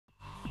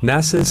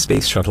NASA's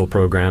Space Shuttle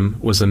program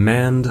was a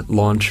manned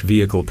launch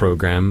vehicle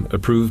program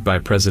approved by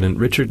President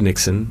Richard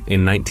Nixon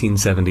in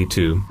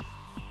 1972.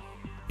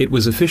 It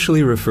was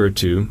officially referred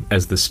to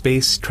as the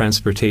Space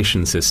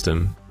Transportation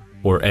System,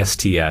 or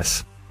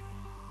STS.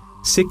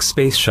 6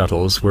 space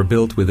shuttles were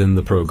built within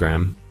the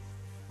program.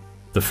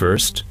 The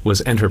first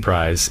was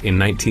Enterprise in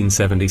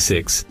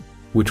 1976,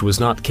 which was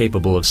not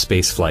capable of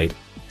spaceflight.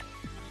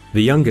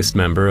 The youngest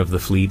member of the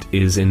fleet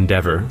is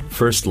Endeavour,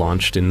 first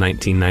launched in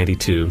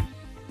 1992.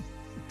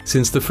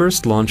 Since the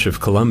first launch of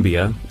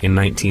Columbia in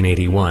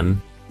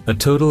 1981, a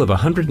total of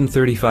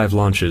 135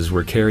 launches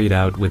were carried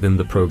out within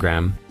the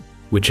program,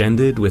 which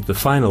ended with the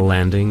final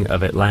landing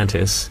of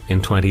Atlantis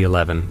in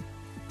 2011.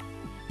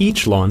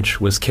 Each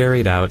launch was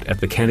carried out at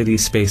the Kennedy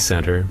Space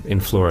Center in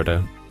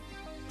Florida.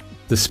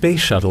 The space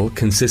shuttle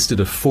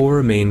consisted of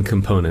 4 main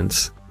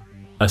components: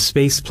 a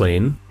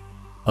spaceplane,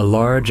 a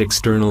large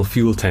external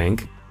fuel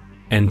tank,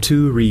 and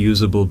 2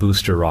 reusable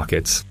booster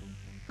rockets.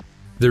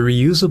 The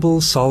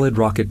reusable solid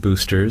rocket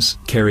boosters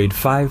carried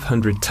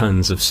 500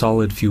 tons of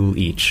solid fuel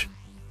each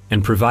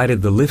and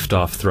provided the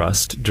liftoff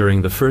thrust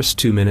during the first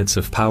 2 minutes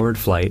of powered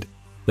flight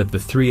that the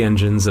 3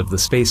 engines of the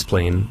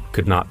spaceplane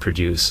could not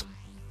produce.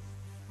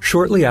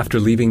 Shortly after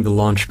leaving the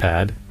launch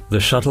pad,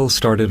 the shuttle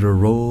started a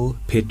roll,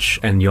 pitch,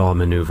 and yaw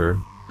maneuver.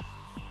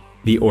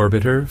 The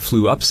orbiter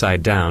flew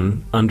upside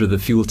down under the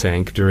fuel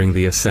tank during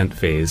the ascent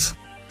phase.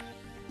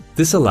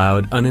 This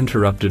allowed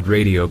uninterrupted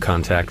radio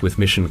contact with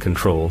mission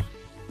control.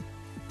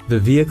 The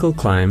vehicle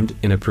climbed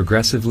in a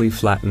progressively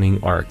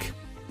flattening arc,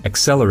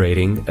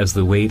 accelerating as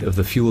the weight of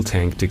the fuel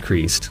tank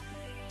decreased.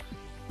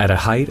 At a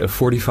height of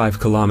 45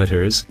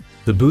 kilometers,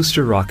 the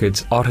booster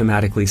rockets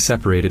automatically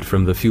separated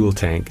from the fuel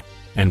tank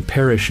and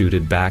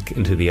parachuted back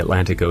into the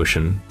Atlantic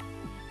Ocean.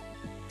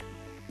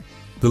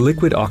 The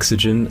liquid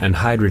oxygen and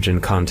hydrogen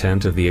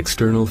content of the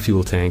external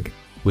fuel tank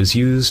was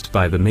used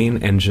by the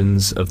main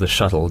engines of the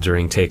shuttle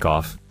during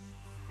takeoff.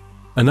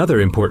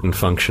 Another important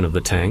function of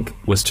the tank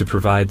was to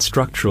provide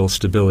structural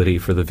stability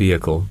for the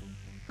vehicle,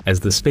 as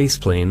the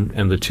spaceplane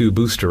and the 2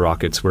 booster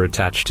rockets were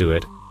attached to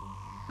it.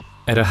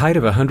 At a height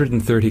of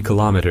 130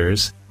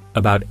 kilometers,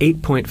 about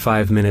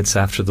 8.5 minutes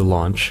after the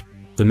launch,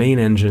 the main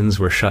engines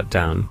were shut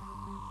down.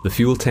 The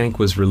fuel tank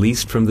was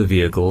released from the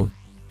vehicle,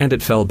 and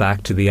it fell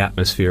back to the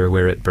atmosphere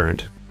where it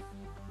burnt.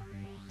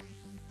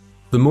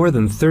 The more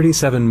than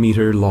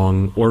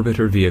 37-meter-long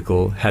orbiter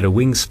vehicle had a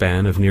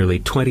wingspan of nearly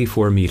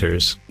 24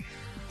 meters.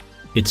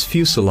 Its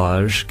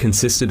fuselage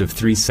consisted of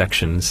 3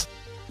 sections.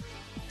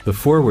 The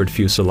forward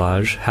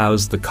fuselage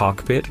housed the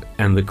cockpit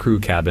and the crew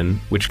cabin,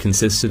 which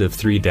consisted of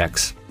 3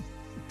 decks.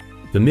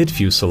 The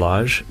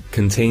mid-fuselage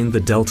contained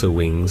the delta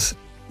wings,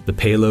 the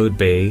payload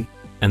bay,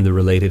 and the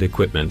related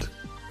equipment.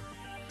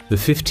 The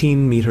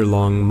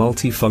 15-meter-long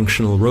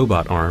multifunctional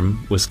robot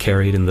arm was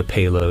carried in the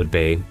payload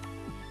bay.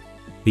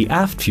 The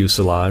aft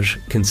fuselage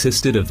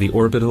consisted of the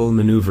orbital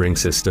maneuvering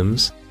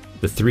systems,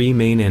 the 3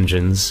 main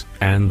engines,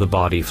 and the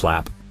body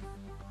flap.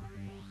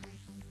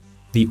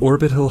 The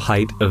orbital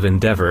height of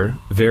Endeavour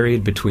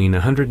varied between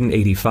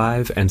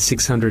 185 and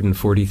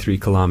 643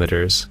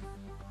 kilometers.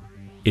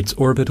 Its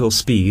orbital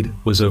speed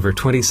was over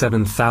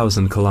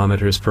 27,000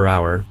 kilometers per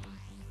hour.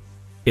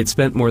 It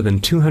spent more than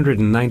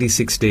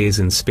 296 days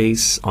in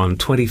space on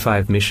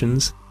 25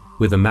 missions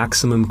with a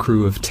maximum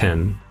crew of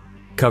 10,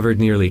 covered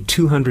nearly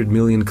 200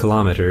 million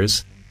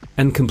kilometers,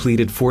 and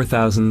completed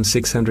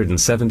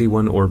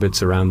 4,671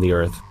 orbits around the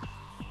Earth.